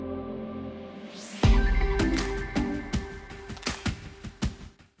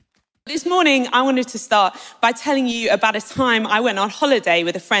morning, I wanted to start by telling you about a time I went on holiday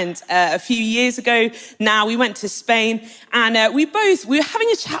with a friend a few years ago. Now, we went to Spain, and we were having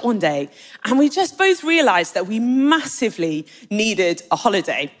a chat one day, and we just both realized that we massively needed a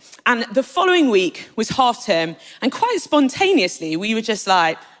holiday. And the following week was half term, and quite spontaneously, we were just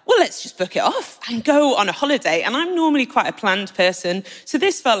like, well, let's just book it off and go on a holiday. And I'm normally quite a planned person, so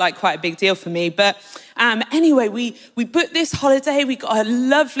this felt like quite a big deal for me. But anyway, we booked this holiday. We got a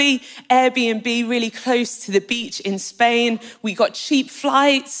lovely Airbnb really close to the beach in Spain. We got cheap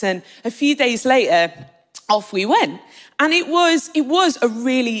flights, and a few days later, off we went. And it was a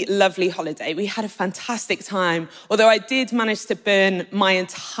really lovely holiday. We had a fantastic time, although I did manage to burn my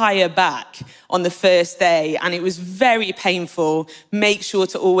entire back on the first day, and it was very painful. Make sure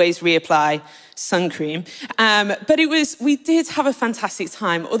to always reapply sun cream. But we did have a fantastic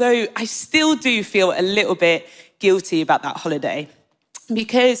time, although I still do feel a little bit guilty about that holiday,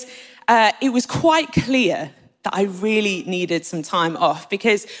 because it was quite clear that I really needed some time off,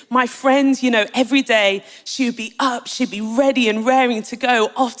 because my friend, every day she would be up, she'd be ready and raring to go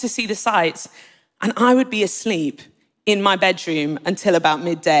off to see the sights. And I would be asleep in my bedroom until about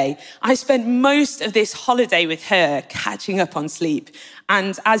midday. I spent most of this holiday with her catching up on sleep.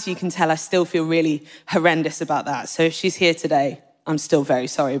 And as you can tell, I still feel really horrendous about that. So if she's here today, I'm still very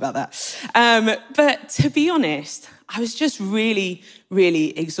sorry about that. But to be honest, I was just really,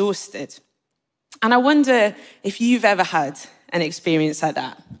 really exhausted. And I wonder if you've ever had an experience like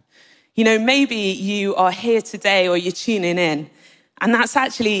that. Maybe you are here today or you're tuning in, and that's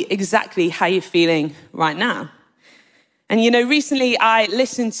actually exactly how you're feeling right now. And recently I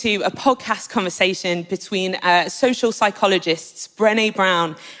listened to a podcast conversation between social psychologists Brené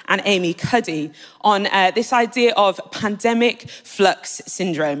Brown and Amy Cuddy on this idea of pandemic flux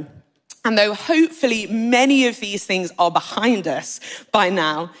syndrome. And though hopefully many of these things are behind us by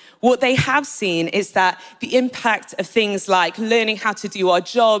now, what they have seen is that the impact of things like learning how to do our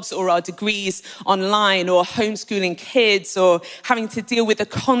jobs or our degrees online, or homeschooling kids, or having to deal with the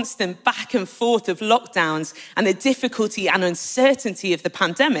constant back and forth of lockdowns and the difficulty and uncertainty of the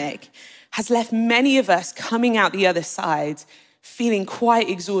pandemic has left many of us coming out the other side feeling quite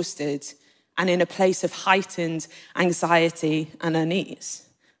exhausted and in a place of heightened anxiety and unease.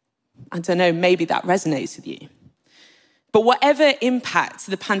 I don't know, maybe that resonates with you. But whatever impact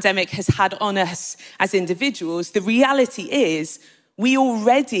the pandemic has had on us as individuals, the reality is we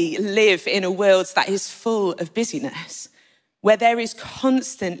already live in a world that is full of busyness, where there is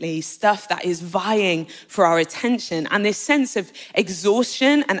constantly stuff that is vying for our attention. And this sense of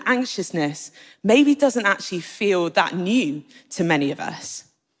exhaustion and anxiousness maybe doesn't actually feel that new to many of us.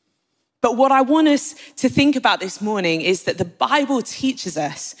 But what I want us to think about this morning is that the Bible teaches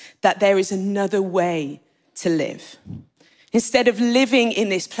us that there is another way to live. Instead of living in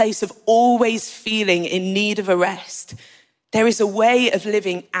this place of always feeling in need of a rest, there is a way of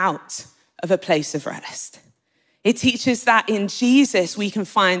living out of a place of rest. It teaches that in Jesus we can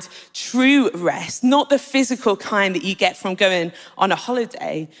find true rest, not the physical kind that you get from going on a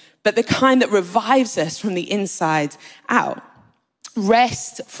holiday, but the kind that revives us from the inside out.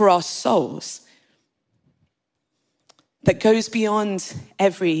 Rest for our souls that goes beyond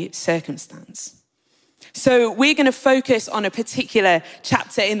every circumstance. So we're going to focus on a particular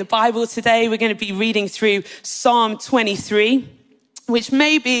chapter in the Bible today. We're going to be reading through Psalm 23, which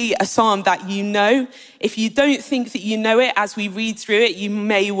may be a psalm that you know. If you don't think that you know it as we read through it, you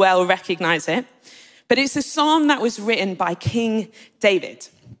may well recognize it. But it's a psalm that was written by King David.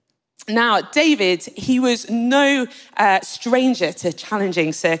 Now, David, he was no stranger to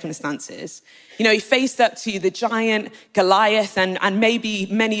challenging circumstances. He faced up to the giant Goliath, and maybe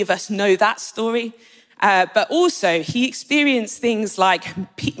many of us know that story. But also, he experienced things like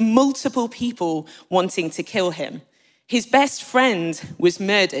multiple people wanting to kill him. His best friend was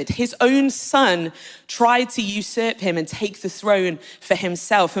murdered. His own son tried to usurp him and take the throne for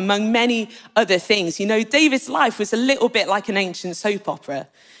himself, among many other things. David's life was a little bit like an ancient soap opera.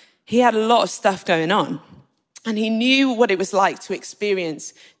 He had a lot of stuff going on, and he knew what it was like to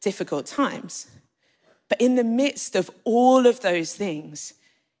experience difficult times. But in the midst of all of those things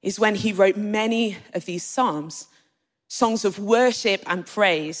is when he wrote many of these psalms, songs of worship and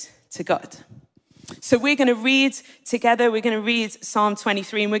praise to God. So we're going to read together, we're going to read Psalm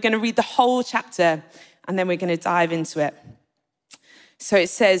 23, and we're going to read the whole chapter, and then we're going to dive into it. So it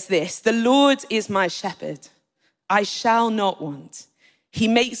says this: "The Lord is my shepherd, I shall not want. He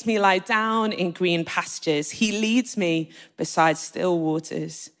makes me lie down in green pastures. He leads me beside still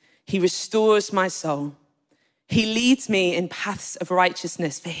waters. He restores my soul. He leads me in paths of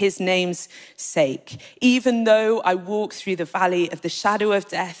righteousness for his name's sake. Even though I walk through the valley of the shadow of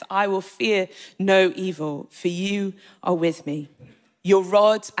death, I will fear no evil, for you are with me. Your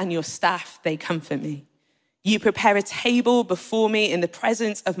rod and your staff, they comfort me. You prepare a table before me in the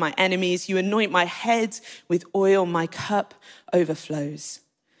presence of my enemies. You anoint my head with oil. My cup overflows.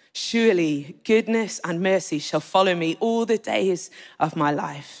 Surely goodness and mercy shall follow me all the days of my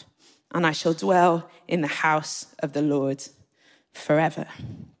life, and I shall dwell in the house of the Lord forever.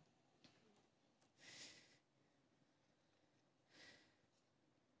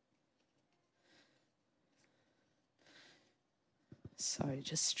 Sorry,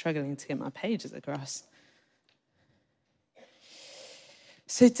 just struggling to get my pages across.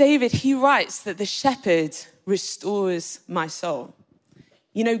 So David, he writes that the shepherd restores my soul.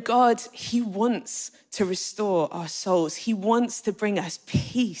 You know, God, he wants to restore our souls. He wants to bring us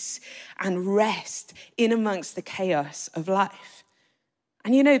peace and rest in amongst the chaos of life.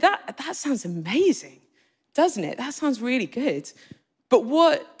 And you know, that sounds amazing, doesn't it? That sounds really good. But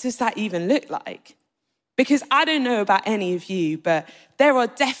what does that even look like? Because I don't know about any of you, but there are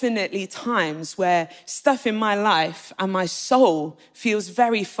definitely times where stuff in my life and my soul feels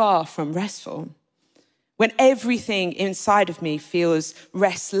very far from restful. When everything inside of me feels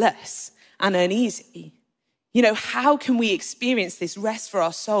restless and uneasy. You know, how can we experience this rest for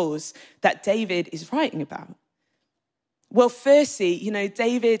our souls that David is writing about? Well, firstly, you know,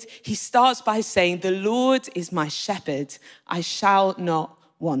 David, he starts by saying, the Lord is my shepherd, I shall not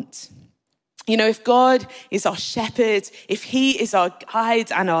want. You know, if God is our shepherd, if he is our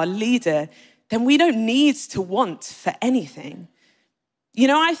guide and our leader, then we don't need to want for anything. You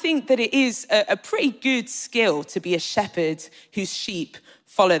know, I think that it is a pretty good skill to be a shepherd whose sheep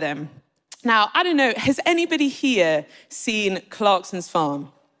follow them. Now, I don't know, has anybody here seen Clarkson's Farm?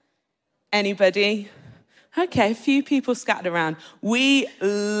 Anybody? Okay, a few people scattered around. We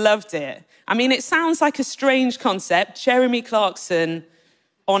loved it. I mean, it sounds like a strange concept, Jeremy Clarkson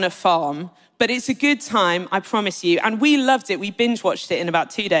on a farm, but it's a good time, I promise you. And we loved it. We binge watched it in about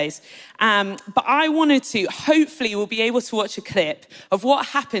 2 days. But I wanted to, hopefully we'll be able to watch a clip of what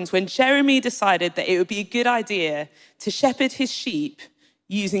happened when Jeremy decided that it would be a good idea to shepherd his sheep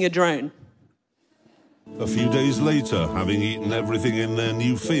using a drone. A few days later, having eaten everything in their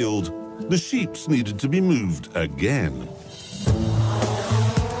new field, the sheep needed to be moved again.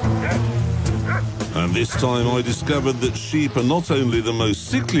 And this time I discovered that sheep are not only the most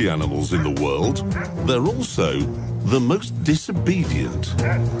sickly animals in the world, they're also the most disobedient.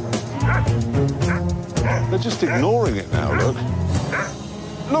 They're just ignoring it now, look.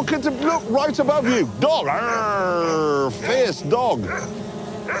 Look right above you. Dog. Arr, fierce dog.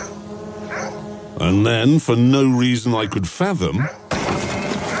 And then, for no reason I could fathom...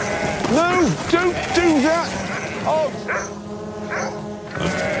 No, don't do that! Oh!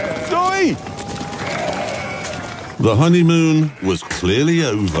 Oi! The honeymoon was clearly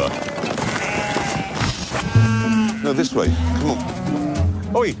over. No, this way. Come on.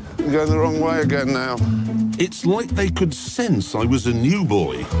 Oi! You're going the wrong way again now. It's like they could sense I was a new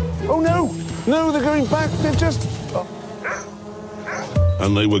boy. Oh, no! No, they're going back. They're just... Oh.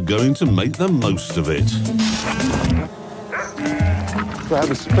 And they were going to make the most of it.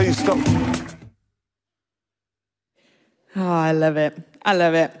 Please stop. Oh, I love it. I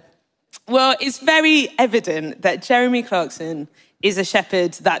love it. Well, it's very evident that Jeremy Clarkson is a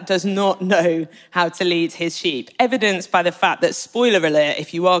shepherd that does not know how to lead his sheep. Evidenced by the fact that, spoiler alert,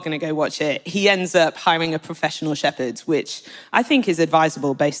 if you are going to go watch it, he ends up hiring a professional shepherd, which I think is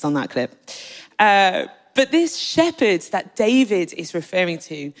advisable based on that clip. But this shepherd that David is referring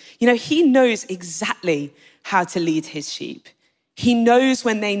to, you know, he knows exactly how to lead his sheep. He knows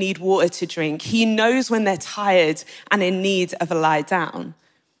when they need water to drink. He knows when they're tired and in need of a lie down.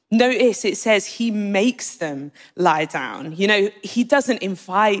 Notice it says he makes them lie down. You know, he doesn't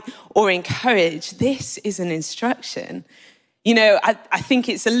invite or encourage. This is an instruction. You know, I think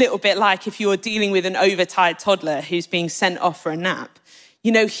it's a little bit like if you're dealing with an overtired toddler who's being sent off for a nap.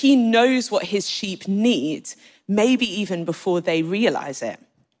 You know, he knows what his sheep need, maybe even before they realize it.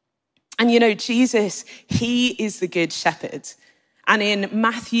 And, you know, Jesus, he is the good shepherd. And in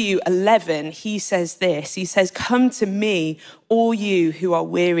Matthew 11, he says this. He says, "Come to me, all you who are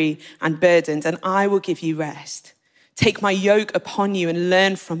weary and burdened, and I will give you rest. Take my yoke upon you and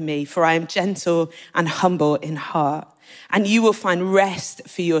learn from me, for I am gentle and humble in heart. And you will find rest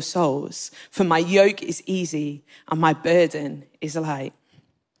for your souls. For my yoke is easy and my burden is light."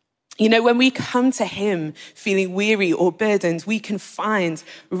 You know, when we come to him feeling weary or burdened, we can find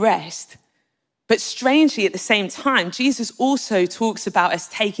rest. But strangely, at the same time, Jesus also talks about us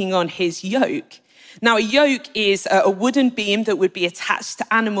taking on his yoke. Now, a yoke is a wooden beam that would be attached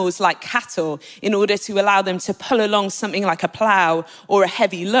to animals like cattle in order to allow them to pull along something like a plow or a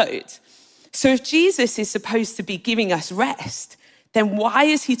heavy load. So if Jesus is supposed to be giving us rest, then why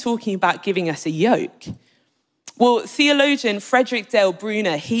is he talking about giving us a yoke? Well, theologian Frederick Dale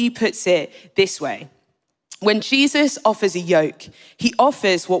Bruner, he puts it this way. When Jesus offers a yoke, he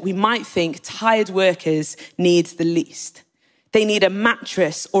offers what we might think tired workers need the least. They need a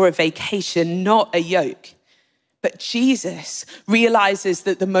mattress or a vacation, not a yoke. But Jesus realizes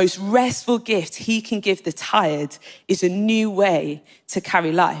that the most restful gift he can give the tired is a new way to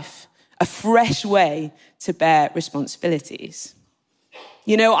carry life, a fresh way to bear responsibilities.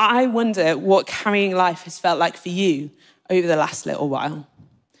 You know, I wonder what carrying life has felt like for you over the last little while.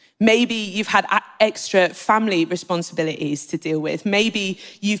 Maybe you've had extra family responsibilities to deal with. Maybe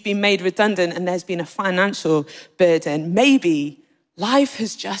you've been made redundant and there's been a financial burden. Maybe life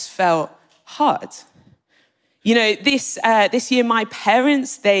has just felt hard. You know, this year, my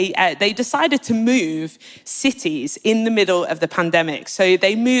parents, they decided to move cities in the middle of the pandemic. So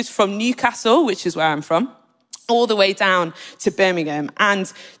they moved from Newcastle, which is where I'm from, all the way down to Birmingham.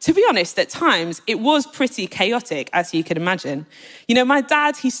 And to be honest, at times, it was pretty chaotic, as you can imagine. You know, my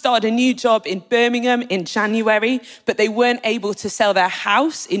dad, he started a new job in Birmingham in January, but they weren't able to sell their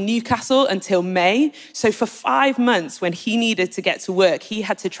house in Newcastle until May. So for 5 months, when he needed to get to work, he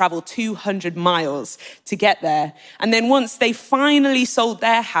had to travel 200 miles to get there. And then once they finally sold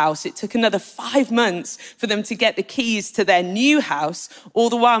their house, it took another 5 months for them to get the keys to their new house. All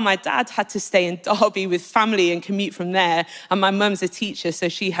the while, my dad had to stay in Derby with family and commute from there. And my mum's a teacher, so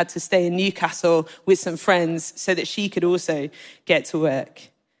she had to stay in Newcastle with some friends so that she could also get to work.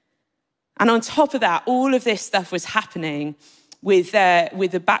 And on top of that, all of this stuff was happening with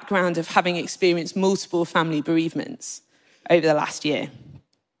the background of having experienced multiple family bereavements over the last year.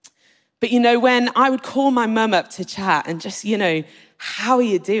 But, you know, when I would call my mum up to chat and just, you know, how are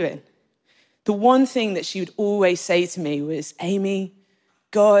you doing? The one thing that she would always say to me was, Amy,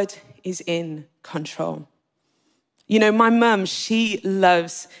 God is in control. You know, my mum, she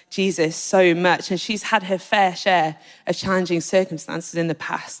loves Jesus so much, and she's had her fair share of challenging circumstances in the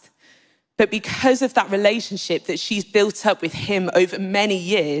past. But because of that relationship that she's built up with him over many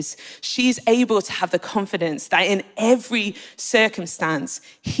years, she's able to have the confidence that in every circumstance,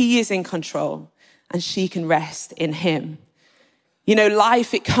 he is in control and she can rest in him. You know,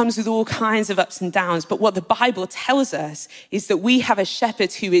 life, it comes with all kinds of ups and downs, but what the Bible tells us is that we have a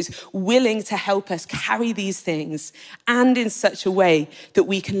shepherd who is willing to help us carry these things, and in such a way that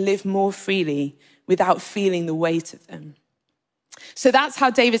we can live more freely without feeling the weight of them. So that's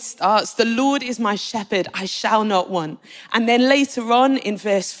how David starts. The Lord is my shepherd, I shall not want. And then later on in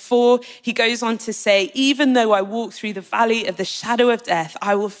verse 4, he goes on to say, even though I walk through the valley of the shadow of death,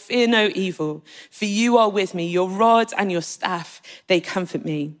 I will fear no evil, for you are with me. Your rod and your staff, they comfort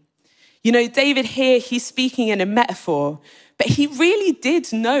me. You know, David here, he's speaking in a metaphor, but he really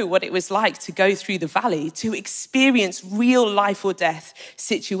did know what it was like to go through the valley, to experience real life or death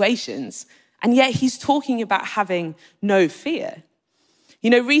situations. And yet he's talking about having no fear. You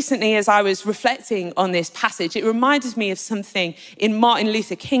know, recently, as I was reflecting on this passage, it reminded me of something in Martin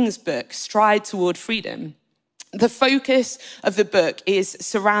Luther King's book, Stride Toward Freedom. The focus of the book is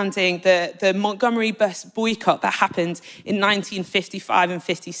surrounding the Montgomery bus boycott that happened in 1955 and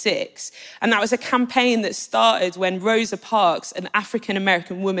 56. And that was a campaign that started when Rosa Parks, an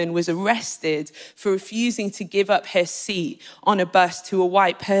African-American woman, was arrested for refusing to give up her seat on a bus to a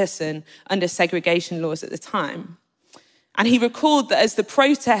white person under segregation laws at the time. And he recalled that as the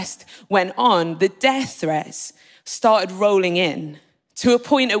protest went on, the death threats started rolling in to a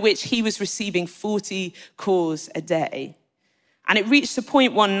point at which he was receiving 40 calls a day. And it reached a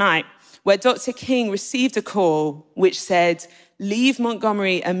point one night where Dr. King received a call which said, leave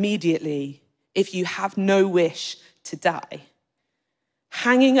Montgomery immediately if you have no wish to die.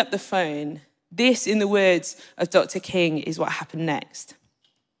 Hanging up the phone, this, in the words of Dr. King, is what happened next.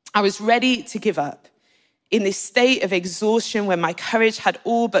 I was ready to give up. In this state of exhaustion where my courage had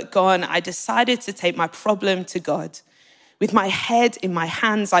all but gone, I decided to take my problem to God. With my head in my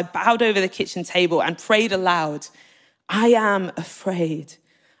hands, I bowed over the kitchen table and prayed aloud, I am afraid.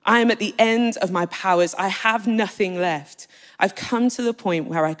 I am at the end of my powers. I have nothing left. I've come to the point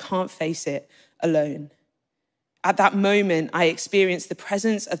where I can't face it alone. At that moment, I experienced the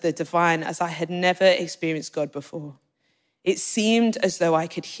presence of the divine as I had never experienced God before. It seemed as though I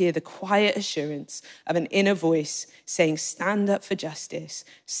could hear the quiet assurance of an inner voice saying, stand up for justice,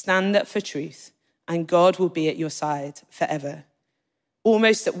 stand up for truth, and God will be at your side forever.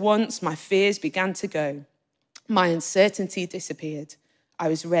 Almost at once, my fears began to go. My uncertainty disappeared. I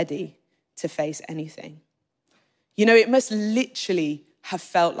was ready to face anything. You know, it must literally have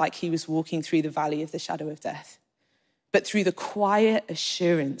felt like he was walking through the valley of the shadow of death. But through the quiet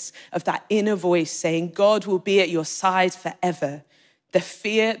assurance of that inner voice saying, God will be at your side forever, the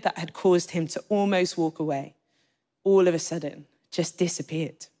fear that had caused him to almost walk away, all of a sudden just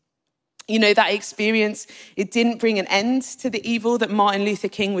disappeared. You know, that experience, it didn't bring an end to the evil that Martin Luther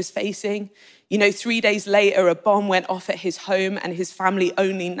King was facing. You know, 3 days later, a bomb went off at his home and his family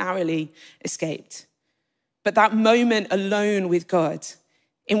only narrowly escaped. But that moment alone with God,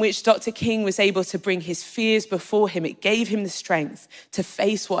 in which Dr. King was able to bring his fears before him, it gave him the strength to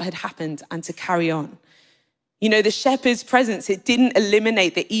face what had happened and to carry on. You know, the shepherd's presence, it didn't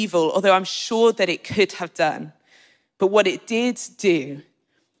eliminate the evil, although I'm sure that it could have done. But what it did do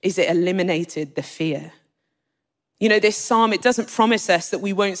is it eliminated the fear. You know, this psalm, it doesn't promise us that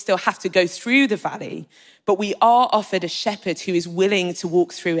we won't still have to go through the valley, but we are offered a shepherd who is willing to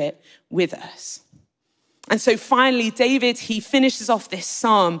walk through it with us. And so finally, David, he finishes off this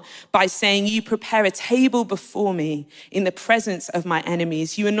psalm by saying, you prepare a table before me in the presence of my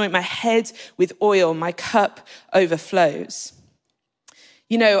enemies. You anoint my head with oil, my cup overflows.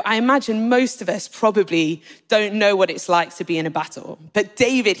 You know, I imagine most of us probably don't know what it's like to be in a battle, but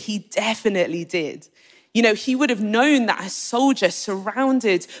David, he definitely did. You know, he would have known that a soldier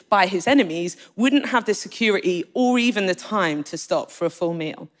surrounded by his enemies wouldn't have the security or even the time to stop for a full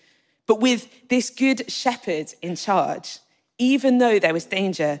meal. But with this good shepherd in charge, even though there was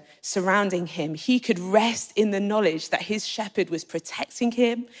danger surrounding him, he could rest in the knowledge that his shepherd was protecting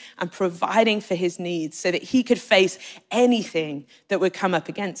him and providing for his needs so that he could face anything that would come up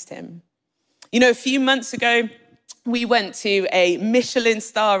against him. You know, a few months ago, we went to a Michelin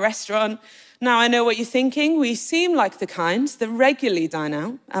star restaurant. Now, I know what you're thinking. We seem like the kind that regularly dine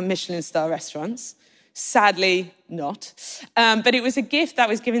out at Michelin star restaurants. Sadly, not. But it was a gift that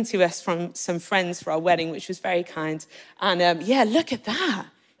was given to us from some friends for our wedding, which was very kind. And yeah, look at that.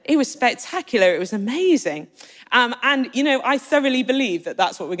 It was spectacular. It was amazing. And, you know, I thoroughly believe that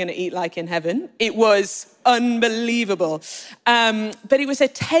that's what we're going to eat like in heaven. It was unbelievable. But it was a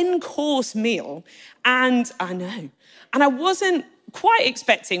 10-course meal. And I know. And I wasn't quite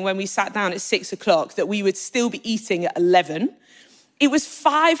expecting when we sat down at 6 o'clock that we would still be eating at 11. It was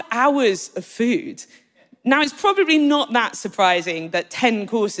 5 hours of food. Now, it's probably not that surprising that 10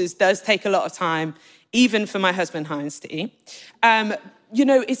 courses does take a lot of time, even for my husband, Heinz, to eat. You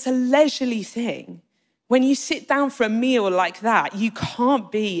know, it's a leisurely thing. When you sit down for a meal like that, you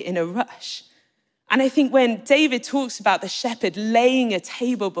can't be in a rush. And I think when David talks about the shepherd laying a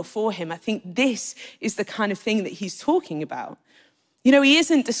table before him, I think this is the kind of thing that he's talking about. You know, he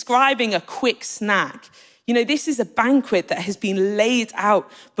isn't describing a quick snack. You know, this is a banquet that has been laid out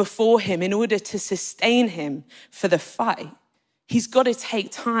before him in order to sustain him for the fight. He's got to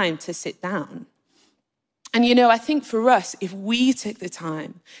take time to sit down. And, you know, I think for us, if we took the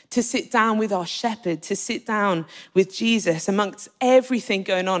time to sit down with our shepherd, to sit down with Jesus amongst everything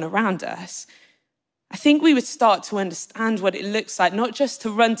going on around us, I think we would start to understand what it looks like, not just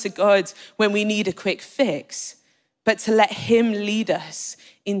to run to God when we need a quick fix, but to let him lead us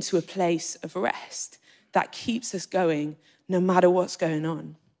into a place of rest that keeps us going no matter what's going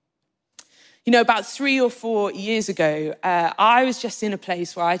on. You know, about 3 or 4 years ago, I was just in a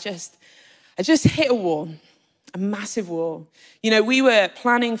place where I just hit a wall, a massive wall. You know, we were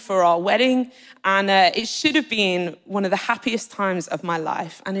planning for our wedding and it should have been one of the happiest times of my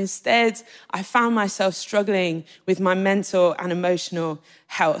life. And instead, I found myself struggling with my mental and emotional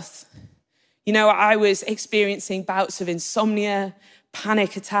health. You know, I was experiencing bouts of insomnia,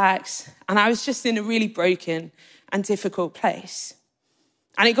 panic attacks, and I was just in a really broken and difficult place.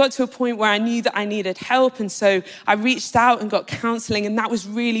 And it got to a point where I knew that I needed help, and so I reached out and got counseling, and that was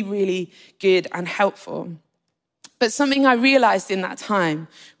really, really good and helpful. But something I realized in that time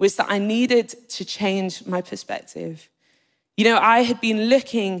was that I needed to change my perspective. You know, I had been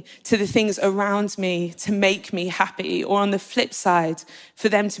looking to the things around me to make me happy, or on the flip side, for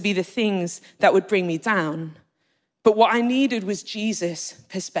them to be the things that would bring me down. But what I needed was Jesus'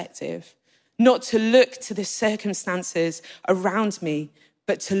 perspective, not to look to the circumstances around me,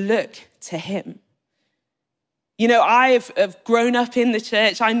 but to look to him. You know, I've grown up in the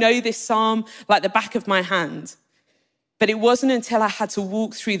church. I know this psalm like the back of my hand. But it wasn't until I had to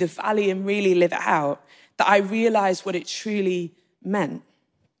walk through the valley and really live it out that I realized what it truly meant.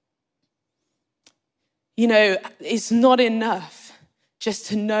 You know, it's not enough just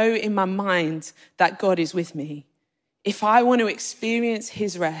to know in my mind that God is with me. If I want to experience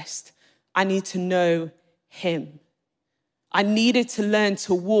his rest, I need to know him. I needed to learn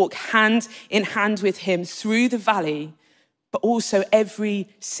to walk hand in hand with him through the valley, but also every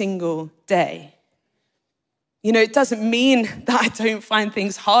single day. You know, it doesn't mean that I don't find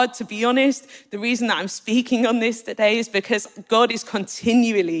things hard, to be honest. The reason that I'm speaking on this today is because God is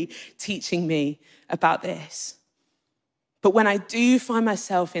continually teaching me about this. But when I do find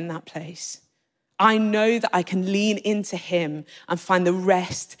myself in that place, I know that I can lean into him and find the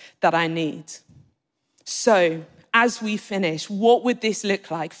rest that I need. So, as we finish, what would this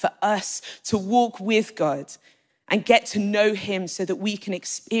look like for us to walk with God and get to know him so that we can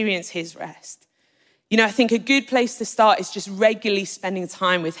experience his rest? You know, I think a good place to start is just regularly spending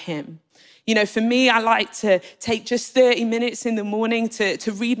time with him. You know, for me, I like to take just 30 minutes in the morning to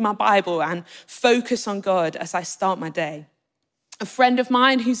read my Bible and focus on God as I start my day. A friend of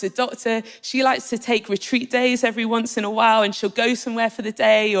mine who's a doctor, she likes to take retreat days every once in a while, and she'll go somewhere for the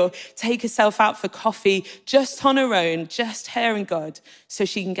day or take herself out for coffee just on her own, just her and God, so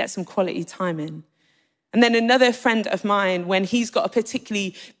she can get some quality time in. And then another friend of mine, when he's got a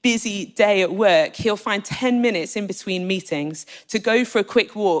particularly busy day at work, he'll find 10 minutes in between meetings to go for a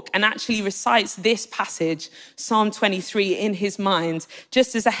quick walk and actually recites this passage, Psalm 23, in his mind,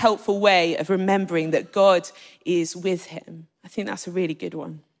 just as a helpful way of remembering that God is with him. I think that's a really good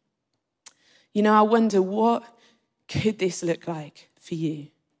one. You know, I wonder, what could this look like for you?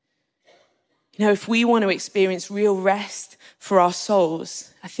 You know, if we want to experience real rest for our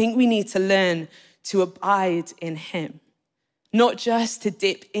souls, I think we need to learn to abide in him, not just to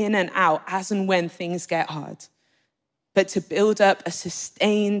dip in and out as and when things get hard, but to build up a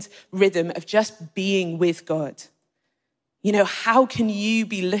sustained rhythm of just being with God. You know, how can you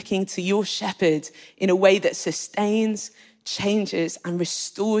be looking to your shepherd in a way that sustains, changes, and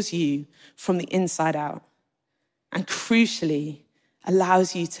restores you from the inside out, and crucially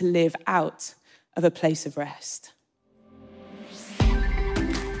allows you to live out of a place of rest?